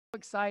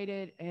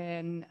excited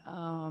and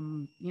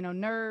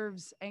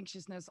nerves,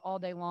 anxiousness all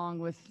day long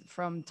with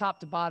from top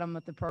to bottom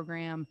of the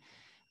program.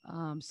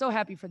 So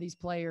happy for these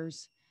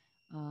players.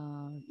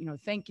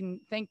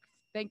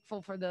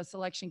 Thankful for the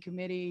selection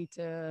committee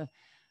to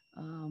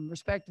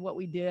respect what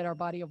we did, our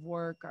body of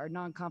work, our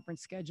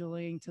non-conference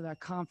scheduling to that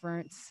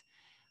conference.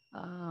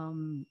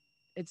 Um,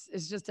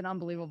 it's just an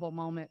unbelievable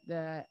moment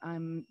that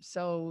I'm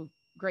so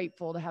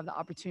grateful to have the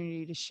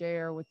opportunity to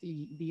share with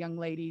the young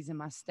ladies and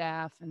my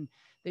staff and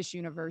this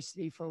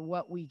university for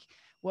what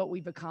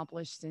we've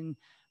accomplished, and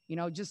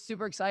just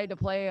super excited to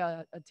play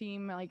a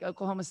team like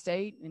Oklahoma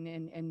State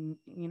and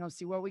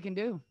see what we can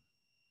do.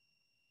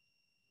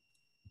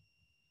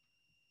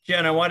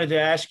 Jen, I wanted to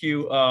ask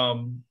you,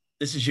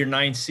 this is your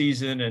ninth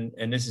season,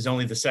 and this is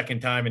only the second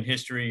time in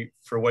history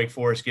for Wake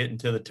Forest getting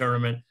to the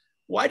tournament.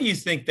 Why do you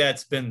think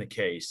that's been the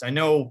case? I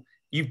know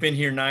you've been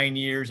here 9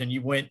 years and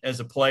you went as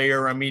a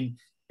player. I mean,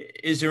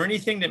 is there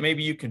anything that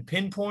maybe you can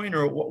pinpoint,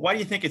 or why do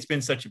you think it's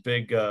been such a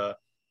big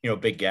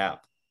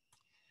gap?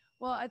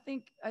 Well, I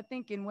think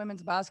in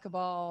women's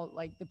basketball,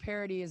 like the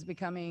parity is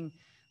becoming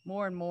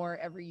more and more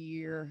every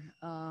year.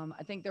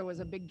 I think there was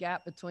a big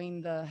gap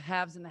between the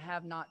haves and the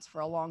have-nots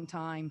for a long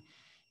time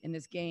in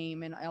this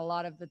game, and a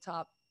lot of the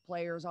top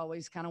players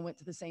always kind of went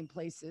to the same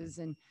places.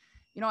 And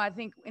I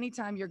think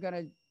anytime you're going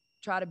to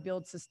try to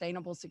build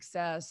sustainable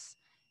success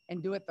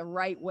and do it the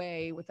right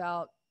way with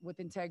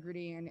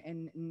integrity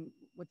and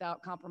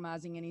without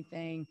compromising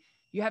anything,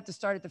 you have to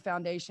start at the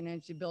foundation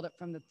and to build it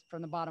from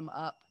the bottom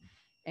up.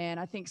 And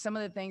I think some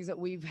of the things that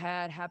we've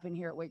had happen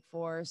here at Wake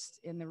Forest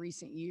in the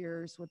recent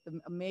years with the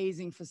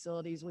amazing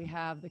facilities we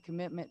have, the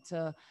commitment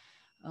to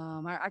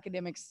our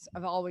academics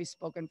have always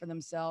spoken for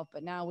themselves,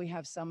 but now we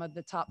have some of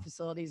the top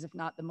facilities, if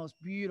not the most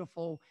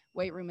beautiful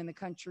weight room in the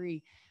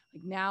country.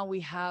 Like now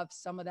we have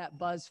some of that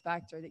buzz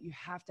factor that you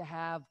have to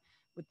have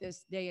with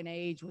this day and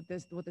age, with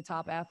the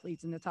top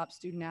athletes and the top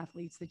student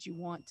athletes that you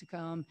want to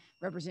come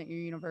represent your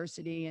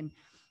university. And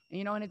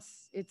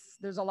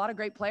there's a lot of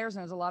great players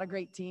and there's a lot of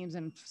great teams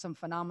and some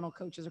phenomenal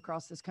coaches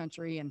across this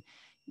country. And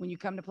when you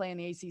come to play in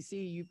the ACC,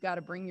 you've got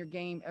to bring your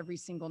game every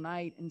single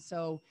night. And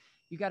so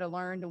you got to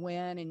learn to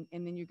win,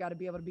 and then you got to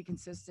be able to be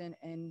consistent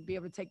and be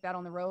able to take that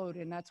on the road.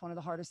 And that's one of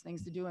the hardest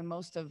things to do in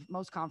most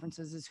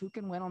conferences is who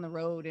can win on the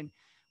road and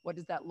what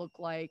does that look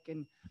like?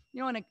 And,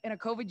 in a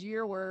COVID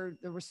year where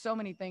there were so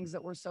many things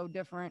that were so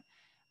different,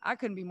 I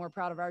couldn't be more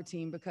proud of our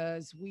team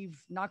because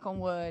we've, knock on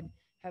wood,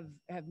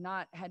 have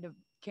not had to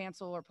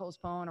cancel or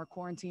postpone or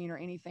quarantine or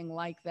anything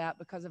like that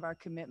because of our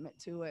commitment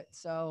to it.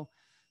 So,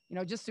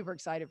 just super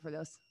excited for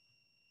this.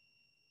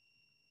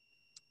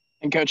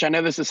 And Coach, I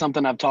know this is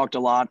something I've talked a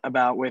lot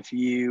about with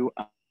you,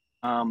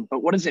 but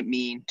what does it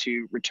mean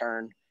to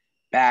return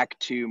back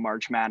to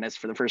March Madness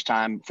for the first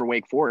time for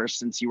Wake Forest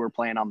since you were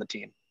playing on the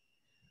team?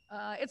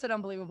 It's an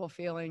unbelievable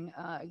feeling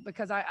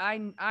because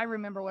I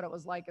remember what it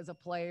was like as a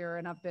player,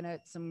 and I've been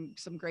at some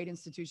great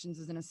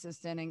institutions as an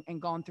assistant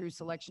and gone through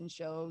selection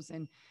shows.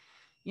 And,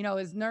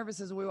 as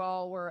nervous as we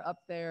all were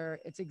up there,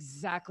 it's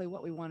exactly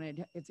what we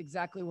wanted. It's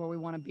exactly where we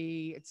want to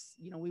be. It's,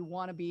 we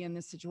want to be in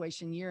this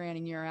situation year in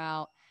and year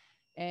out.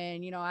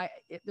 And, you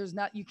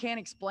can't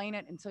explain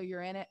it until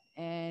you're in it.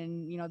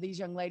 And, these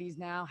young ladies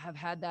now have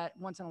had that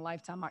once in a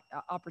lifetime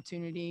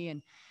opportunity.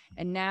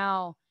 And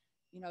now,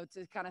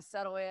 to kind of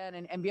settle in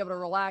and be able to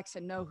relax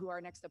and know who our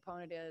next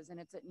opponent is. And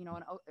it's, an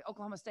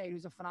Oklahoma State,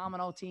 who's a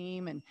phenomenal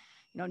team. And,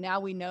 now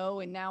we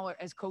know, and now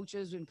as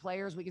coaches and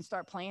players, we can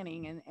start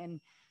planning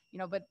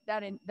but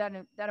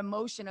that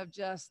emotion of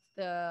just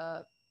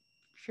the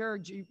pure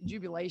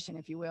jubilation,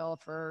 if you will,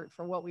 for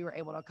what we were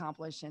able to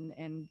accomplish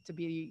and to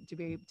be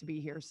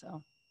here.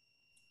 So.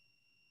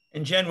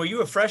 And Jen, were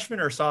you a freshman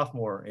or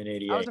sophomore in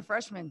 '88? I was a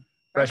freshman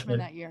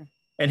that year.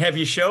 And have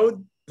you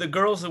showed the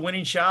girls the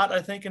winning shot,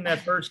 I think, in that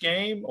first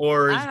game?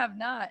 Or I have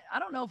not. I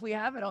don't know if we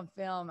have it on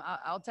film.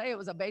 I'll tell you, it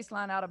was a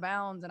baseline out of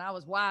bounds, and I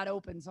was wide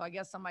open, so I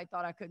guess somebody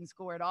thought I couldn't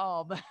score at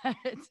all. But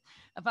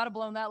if I'd have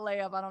blown that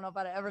layup, I don't know if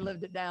I'd have ever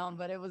lived it down.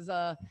 But it was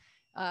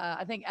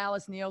I think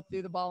Alice Neal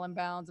threw the ball in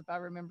bounds, if I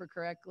remember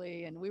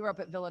correctly. And we were up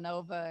at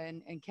Villanova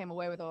and came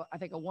away with, I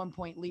think, a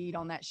 1-point lead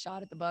on that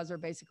shot at the buzzer,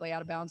 basically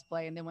out of bounds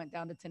play, and then went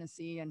down to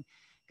Tennessee and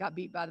got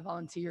beat by the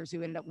Volunteers,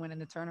 who ended up winning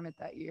the tournament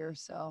that year.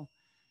 So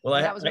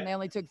that was when they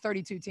only took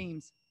 32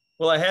 teams.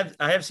 Well,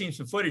 I have seen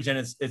some footage, and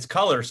it's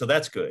color, so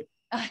that's good.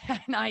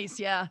 Nice.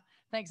 Yeah.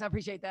 Thanks. I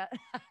appreciate that.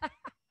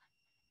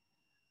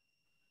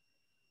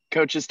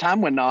 Coach, as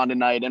time went on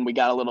tonight and we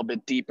got a little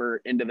bit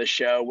deeper into the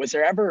show, was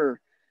there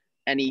ever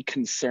any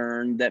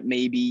concern that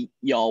maybe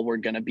y'all were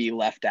going to be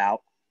left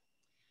out?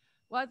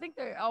 Well, I think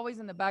they're always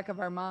in the back of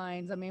our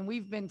minds. I mean,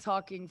 we've been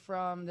talking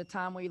from the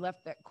time we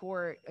left that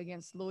court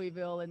against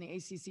Louisville in the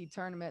ACC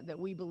tournament that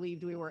we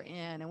believed we were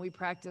in, and we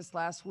practiced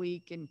last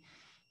week, and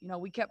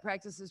we kept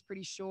practices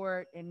pretty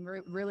short and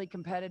really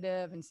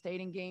competitive and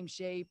stayed in game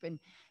shape.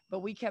 But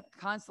we kept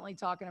constantly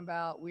talking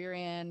about we're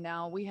in.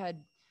 Now we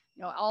had,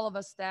 all of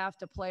us staff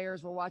to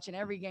players were watching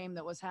every game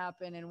that was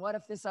happening. And what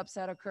if this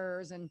upset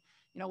occurs? And,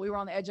 we were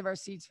on the edge of our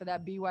seats for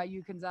that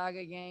BYU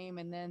Gonzaga game.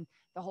 And then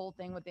the whole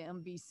thing with the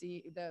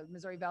MVC, the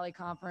Missouri Valley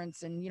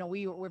Conference. And,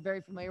 we're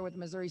very familiar with the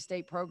Missouri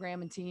State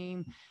program and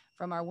team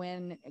from our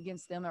win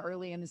against them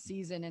early in the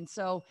season. And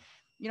so,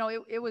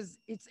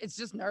 it's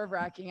just nerve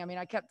wracking. I mean,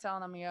 I kept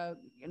telling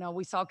them,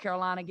 we saw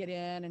Carolina get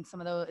in and some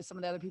of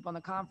the other people in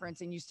the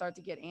conference, and you start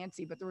to get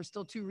antsy, but there were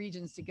still 2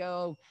 regions to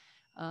go.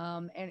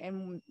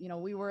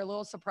 We were a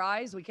little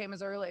surprised. We came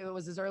as early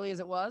as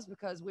it was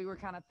because we were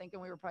kind of thinking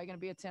we were probably going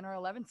to be a 10 or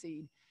 11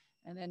 seed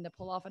and then to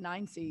pull off a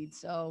 9 seed.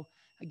 So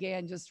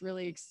again, just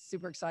really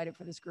super excited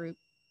for this group.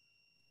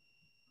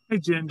 Hey,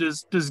 Jen,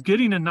 does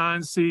getting a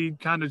 9 seed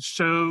kind of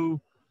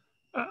show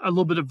a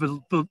little bit of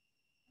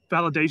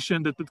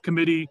validation that the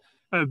committee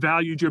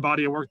valued your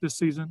body of work this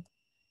season?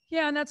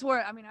 Yeah, and that's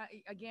where, I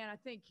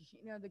think,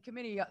 the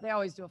committee, they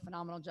always do a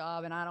phenomenal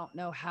job, and I don't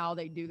know how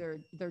they do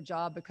their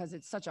job because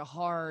it's such a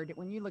hard,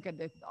 when you look at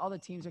all the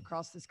teams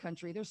across this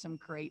country, there's some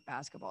great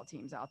basketball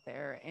teams out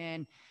there.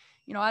 And,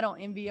 I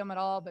don't envy them at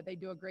all, but they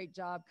do a great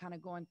job kind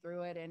of going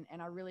through it.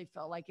 And I really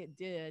felt like it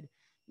did.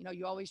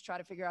 You always try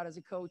to figure out as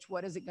a coach,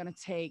 what is it going to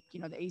take?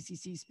 The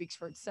ACC speaks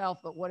for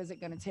itself, but what is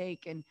it going to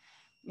take? And,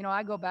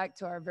 I go back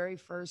to our very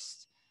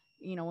first,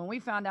 when we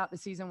found out the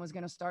season was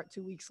going to start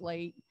 2 weeks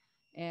late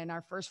and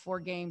our first 4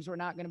 games were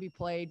not going to be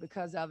played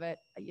because of it,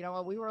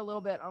 we were a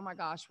little bit, oh my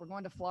gosh, we're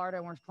going to Florida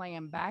and we're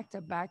playing back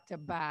to back to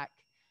back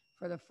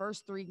for the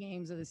first 3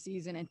 games of the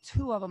season. And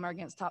 2 of them are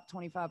against top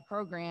 25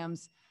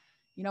 programs.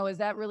 Is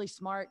that really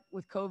smart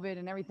with COVID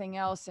and everything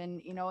else?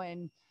 And,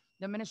 and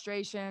the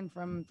administration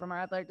from our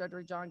athletic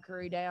director, John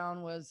Curry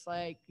down was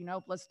like,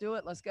 let's do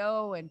it. Let's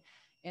go. And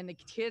the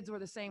kids were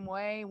the same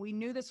way. We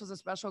knew this was a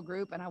special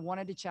group, and I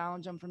wanted to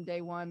challenge them from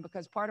day one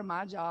because part of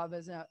my job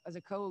as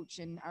a coach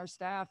and our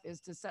staff is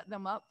to set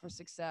them up for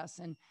success.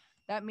 And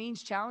that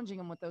means challenging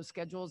them with those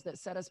schedules that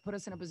put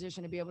us in a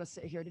position to be able to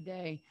sit here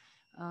today.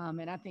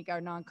 And I think our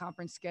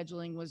non-conference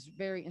scheduling was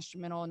very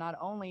instrumental, not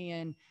only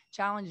in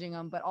challenging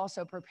them, but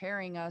also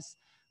preparing us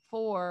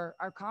for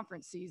our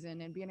conference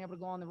season and being able to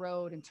go on the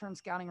road and turn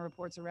scouting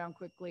reports around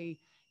quickly.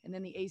 And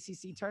then the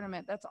ACC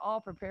tournament, that's all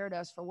prepared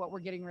us for what we're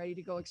getting ready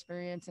to go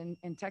experience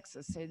in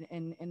Texas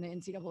in the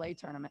NCAA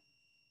tournament.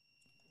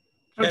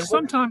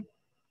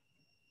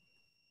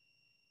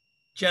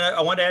 Jen,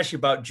 I want to ask you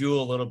about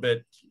Jewel a little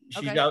bit.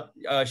 She's okay.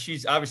 out.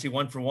 She's obviously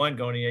 1 for 1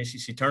 going to the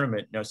ACC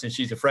tournament since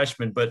she's a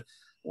freshman. But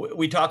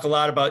we talk a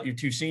lot about your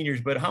 2 seniors.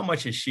 But how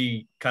much has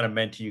she kind of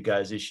meant to you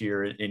guys this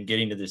year in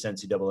getting to this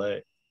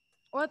NCAA?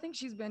 Well, I think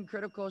she's been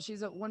critical.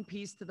 She's one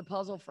piece to the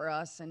puzzle for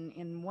us.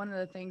 And one of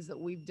the things that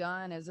we've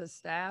done as a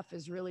staff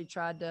is really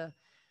tried to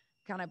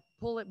kind of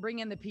bring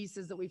in the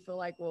pieces that we feel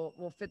like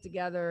will fit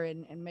together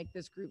and make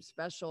this group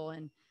special.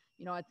 And,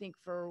 I think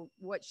for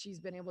what she's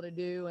been able to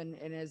do and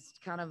as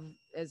kind of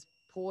as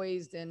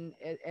poised and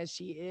as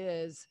she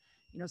is,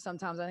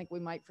 sometimes I think we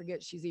might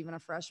forget she's even a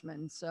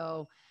freshman.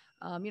 So,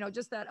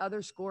 just that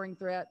other scoring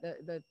threat,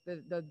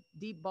 the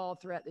deep ball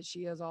threat that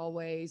she has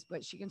always,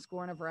 but she can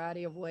score in a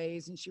variety of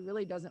ways, and she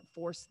really doesn't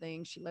force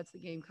things. She lets the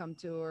game come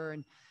to her,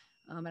 and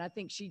I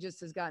think she just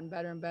has gotten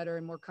better and better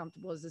and more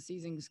comfortable as the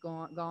season's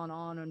gone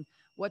on and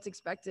what's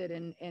expected.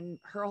 And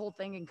her whole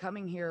thing in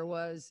coming here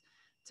was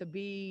to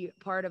be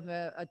part of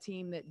a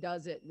team that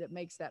does it, that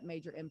makes that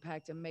major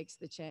impact and makes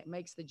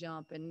the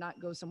jump and not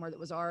go somewhere that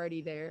was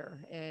already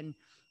there. And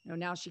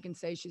now she can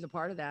say she's a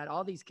part of that.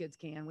 All these kids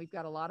can. We've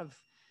got a lot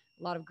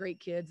of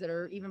great kids that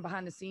are even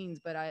behind the scenes,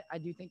 but I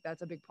do think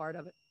that's a big part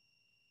of it.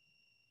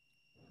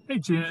 Hey,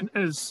 Jen,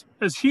 as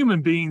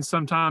human beings,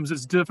 sometimes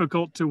it's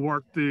difficult to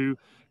work through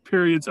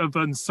periods of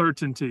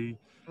uncertainty.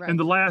 Right. In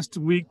the last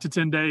week to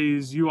 10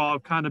 days, you all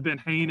have kind of been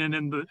hanging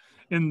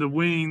in the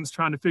wings,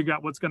 trying to figure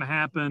out what's going to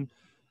happen.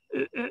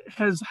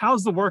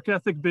 How's the work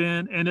ethic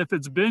been? And if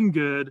it's been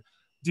good,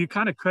 do you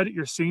kind of credit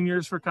your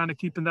seniors for kind of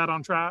keeping that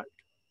on track?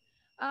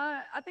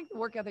 I think the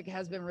work ethic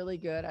has been really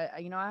good.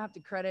 I have to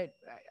credit,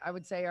 I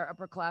would say, our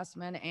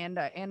upperclassmen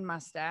and my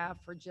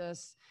staff for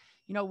just,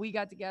 we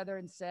got together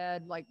and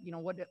said, like,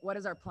 what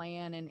is our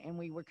plan? And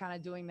we were kind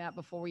of doing that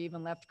before we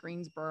even left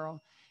Greensboro.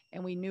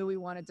 And we knew we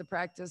wanted to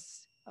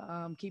practice,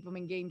 keep them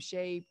in game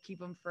shape, keep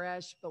them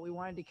fresh, but we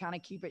wanted to kind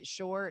of keep it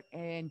short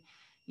and,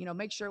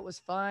 make sure it was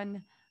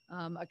fun.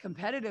 A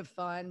competitive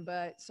fun,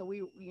 but so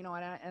we, and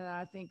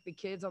I think the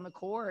kids on the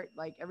court,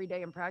 like every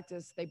day in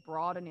practice, they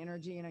brought an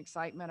energy and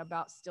excitement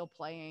about still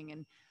playing.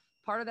 And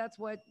part of that's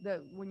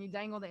when you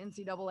dangle the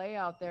NCAA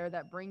out there,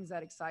 that brings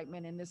that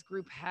excitement. And this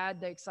group had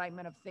the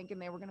excitement of thinking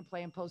they were going to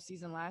play in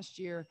postseason last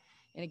year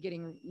and it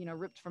getting,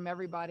 ripped from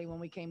everybody when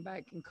we came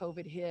back and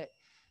COVID hit.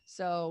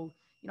 So,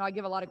 I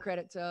give a lot of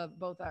credit to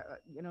both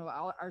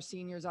our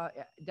seniors,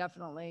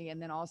 definitely.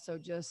 And then also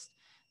just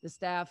the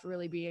staff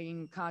really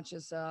being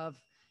conscious of,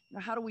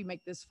 how do we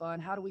make this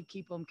fun? How do we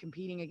keep them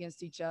competing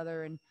against each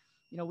other? And,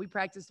 we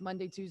practiced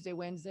Monday, Tuesday,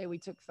 Wednesday. We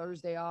took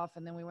Thursday off,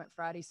 and then we went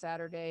Friday,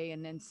 Saturday.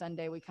 And then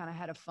Sunday, we kind of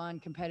had a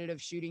fun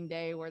competitive shooting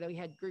day where we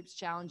had groups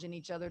challenging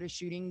each other to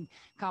shooting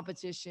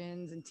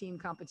competitions and team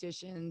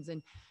competitions,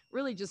 and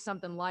really just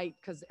something light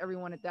because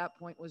everyone at that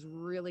point was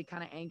really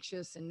kind of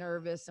anxious and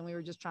nervous. And we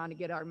were just trying to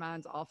get our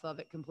minds off of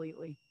it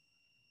completely.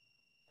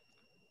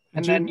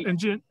 And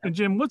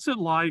Jim, what's it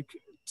like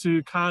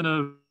to kind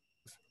of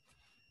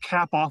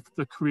cap off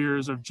the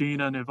careers of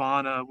Gina and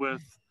Ivana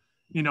with,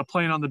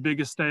 playing on the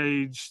biggest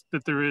stage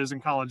that there is in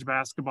college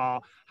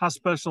basketball? How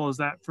special is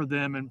that for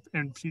them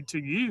and to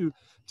you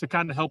to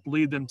kind of help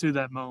lead them to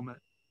that moment?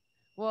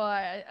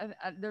 Well,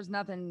 there's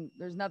nothing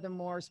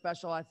more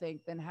special, I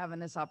think, than having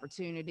this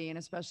opportunity. And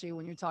especially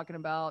when you're talking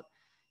about,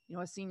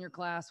 a senior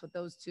class with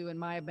those two and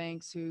Maya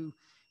Banks, who,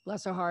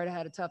 bless her heart,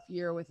 had a tough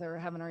year with her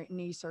having her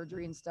knee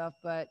surgery and stuff.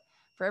 But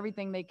for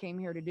everything they came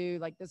here to do,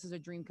 like, this is a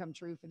dream come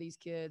true for these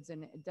kids.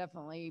 And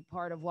definitely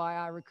part of why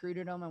I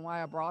recruited them and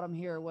why I brought them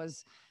here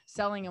was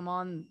selling them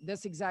on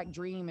this exact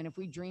dream. And if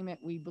we dream it,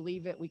 we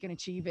believe it, we can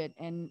achieve it.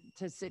 And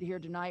to sit here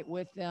tonight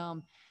with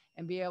them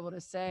and be able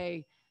to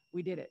say,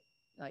 we did it.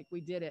 Like,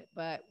 we did it,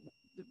 but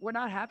we're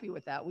not happy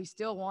with that. We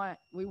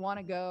want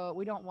to go.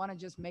 We don't want to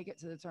just make it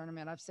to the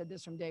tournament. I've said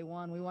this from day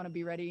one. We want to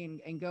be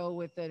ready and go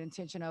with the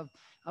intention of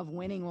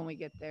winning when we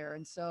get there.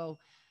 And so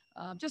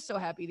just so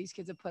happy. These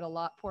kids have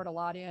poured a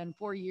lot in.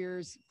 4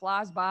 years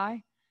flies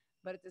by,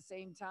 but at the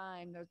same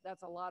time,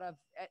 that's a lot of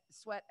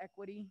sweat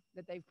equity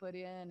that they've put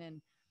in.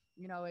 And,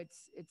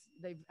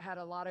 they've had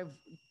a lot of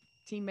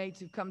teammates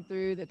who've come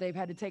through that they've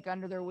had to take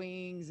under their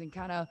wings and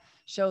kind of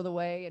show the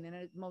way. And in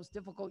a most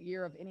difficult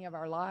year of any of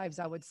our lives,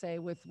 I would say,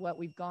 with what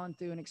we've gone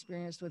through and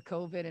experienced with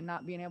COVID and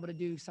not being able to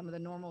do some of the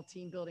normal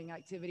team building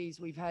activities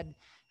we've had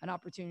an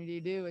opportunity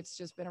to do, it's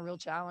just been a real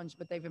challenge,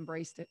 but they've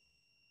embraced it.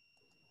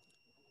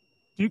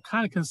 Do you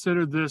kind of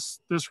consider this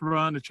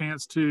run a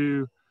chance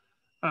to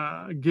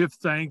give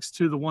thanks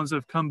to the ones that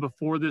have come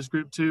before this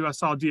group too? I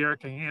saw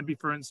Dearica Hamby,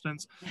 for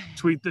instance,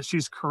 tweet that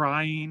she's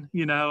crying,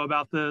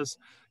 about this,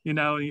 and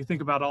you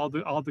think about all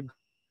the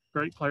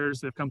great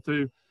players that have come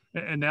through,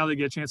 and now they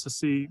get a chance to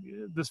see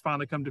this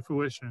finally come to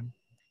fruition.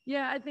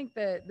 Yeah, I think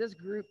that this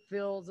group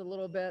feels a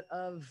little bit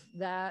of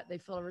that. They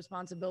feel a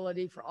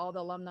responsibility for all the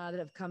alumni that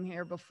have come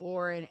here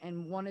before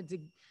and wanted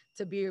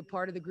to be a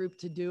part of the group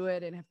to do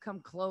it, and have come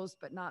close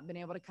but not been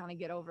able to kind of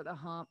get over the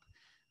hump.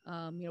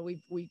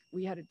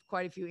 We had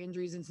quite a few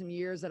injuries in some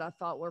years that I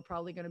thought were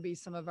probably going to be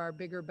some of our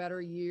bigger,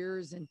 better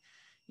years. And,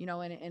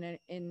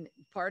 and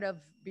part of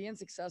being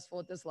successful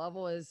at this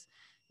level is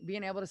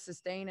being able to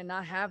sustain and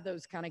not have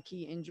those kind of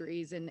key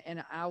injuries. And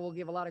I will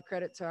give a lot of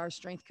credit to our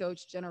strength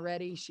coach, Jenna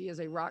Reddy. She is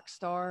a rock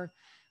star.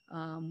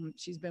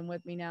 She's been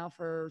with me now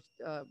for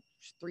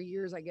 3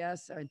 years, I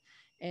guess.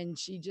 And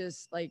she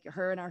just, like,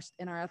 her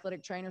and our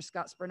athletic trainer,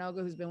 Scott Spernoga,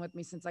 who's been with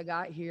me since I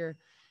got here,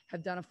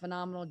 have done a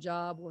phenomenal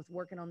job with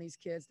working on these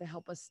kids to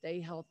help us stay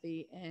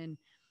healthy. And,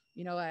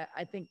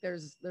 I think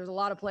there's a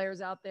lot of players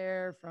out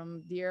there,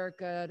 from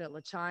Dearica to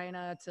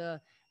LaChina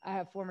to, I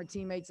have former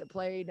teammates that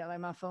played.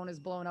 My phone is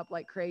blowing up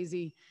like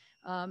crazy.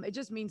 It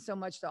just means so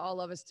much to all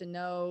of us to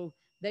know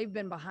they've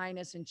been behind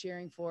us and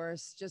cheering for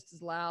us just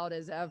as loud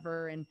as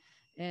ever.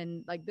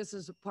 And like, this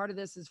is part of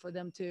this is for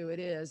them too. It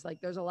is like,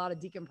 there's a lot of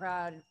Deacon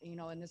pride,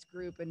 in this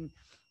group. And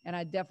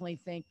I definitely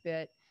think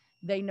that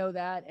they know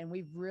that, and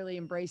we've really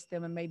embraced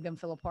them and made them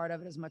feel a part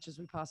of it as much as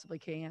we possibly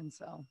can.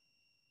 So.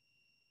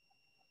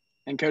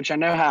 And Coach, I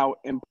know how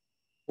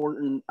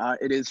important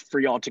it is for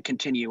y'all to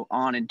continue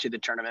on into the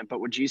tournament, but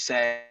would you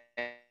say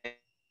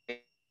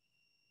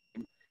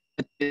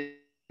a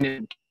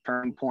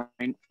turning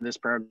point for this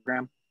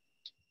program?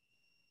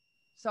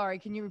 Sorry,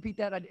 can you repeat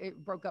that?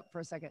 It broke up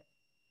for a second.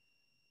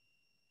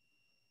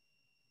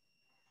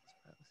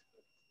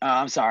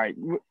 I'm sorry.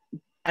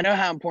 I know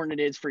how important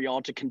it is for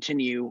y'all to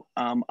continue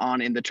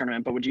on in the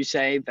tournament, but would you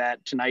say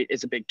that tonight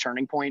is a big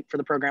turning point for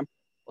the program?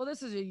 Well,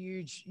 this is a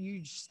huge,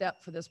 huge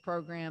step for this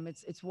program.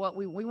 It's what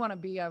we want to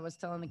be. I was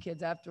telling the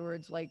kids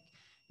afterwards, like,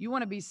 you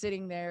want to be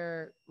sitting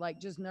there, like,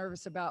 just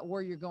nervous about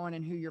where you're going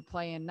and who you're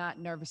playing, not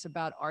nervous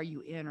about, are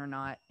you in or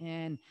not?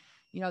 And,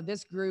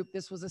 this group,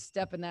 this was a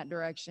step in that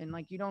direction.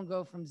 Like, you don't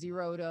go from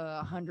 0 to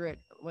 100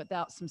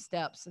 without some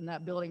steps in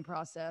that building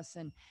process.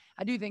 And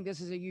I do think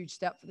this is a huge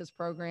step for this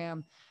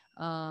program.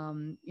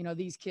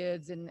 These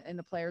kids and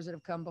the players that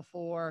have come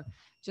before,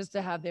 just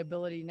to have the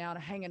ability now to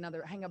hang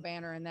a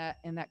banner in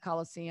that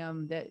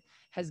Coliseum that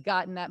has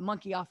gotten that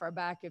monkey off our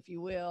back, if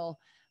you will.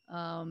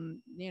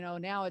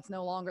 Now it's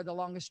no longer the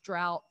longest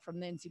drought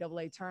from the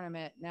NCAA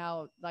tournament.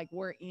 Now, like,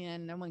 we're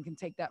in, no one can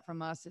take that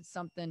from us. It's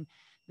something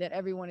that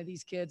every one of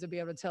these kids will be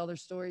able to tell their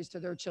stories to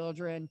their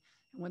children.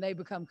 When they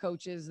become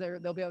coaches,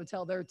 they'll be able to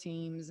tell their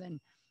teams. And,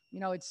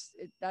 that's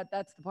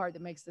the part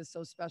that makes this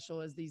so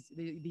special, is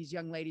these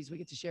young ladies we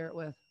get to share it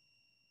with.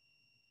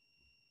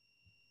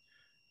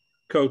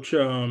 Coach,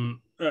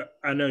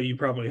 I know you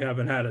probably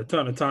haven't had a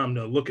ton of time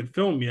to look at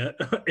film yet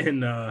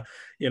in,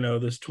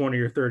 this 20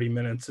 or 30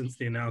 minutes since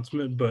the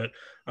announcement, but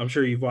I'm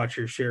sure you've watched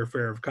your share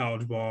of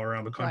college ball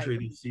around the country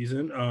this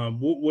season.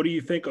 What do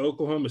you think of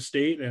Oklahoma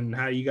State, and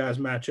how do you guys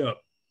match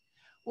up?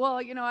 Well,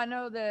 I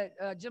know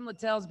that Jim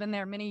Littell's been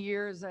there many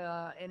years,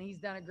 and he's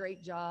done a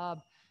great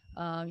job.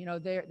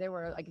 They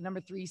were like number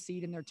 3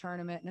 seed in their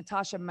tournament.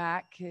 Natasha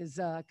Mack is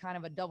kind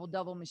of a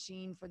double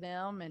machine for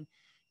them, and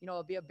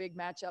it'll be a big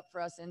matchup for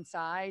us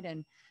inside.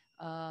 And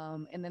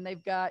then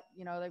they've got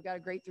a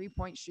great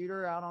 3-point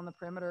shooter out on the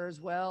perimeter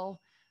as well.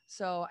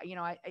 So, you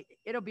know,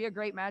 it'll be a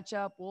great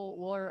matchup.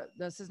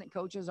 The assistant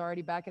coaches are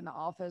already back in the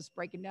office,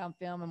 breaking down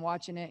film and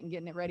watching it and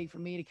getting it ready for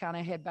me to kind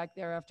of head back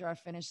there after I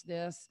finish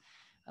this.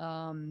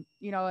 You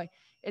know,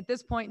 at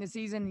this point in the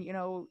season, you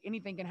know,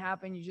 anything can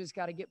happen. You just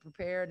got to get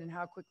prepared and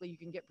how quickly you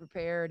can get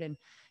prepared. And,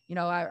 you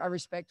know, I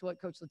respect what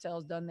Coach Littell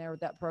has done there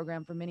with that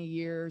program for many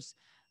years.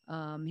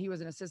 He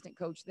was an assistant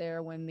coach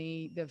there when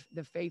the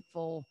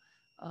fateful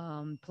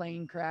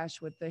plane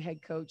crash with the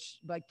head coach,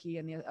 Bud Key,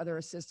 and the other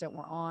assistant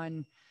were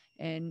on.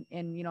 And,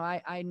 you know,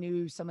 I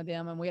knew some of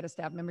them, and we had a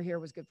staff member here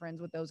who was good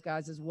friends with those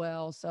guys as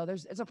well. So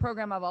it's a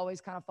program I've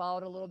always kind of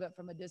followed a little bit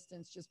from a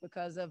distance, just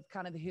because of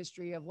kind of the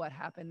history of what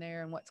happened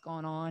there and what's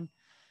going on.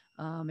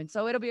 And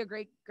so it'll be a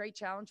great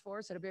challenge for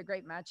us. It'll be a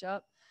great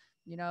matchup.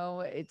 You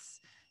know,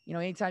 you know,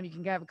 anytime you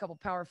can have a couple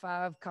Power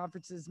 5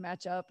 conferences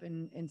match up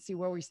and see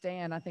where we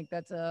stand, I think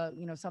that's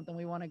you know, something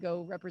we want to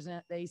go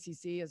represent the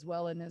ACC as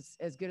well and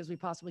as good as we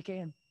possibly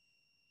can.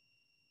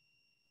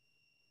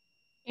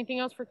 Anything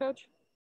else for Coach?